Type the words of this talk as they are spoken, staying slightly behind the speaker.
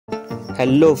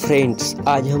Hello friends,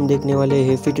 आज हम देखने वाले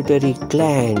हैं पिट्यूटरी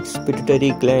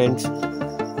ग्लैंड्स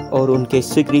और उनके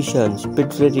secretions.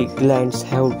 Pituitary glands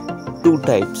have two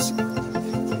types,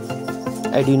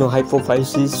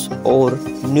 adenohypophyasis और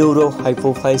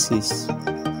neurohypophysis.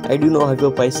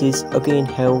 Adenohypophyasis again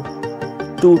have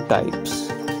two types.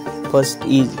 First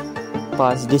is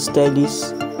pars distalis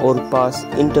or pars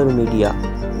intermedia.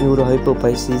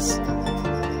 Neurohypophysis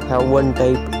have one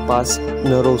type, pars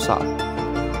nerosa.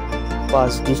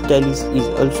 Pars distalis is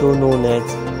also known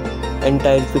as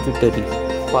entire pituitary.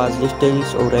 Pars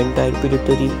distalis or entire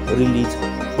pituitary release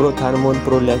growth hormone,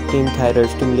 prolactin, thyroid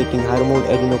stimulating hormone,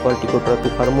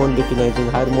 adenocorticotropic hormone, luteinizing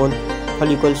hormone,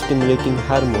 follicle stimulating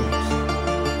hormones.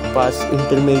 Pars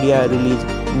intermedia release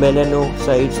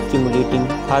melanocyte stimulating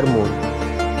hormone.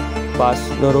 Pars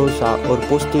nerosa or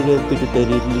posterior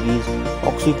pituitary release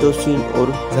oxytocin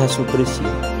और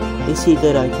vasopressin. इसी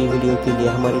तरह की video के लिए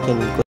हमारे channel को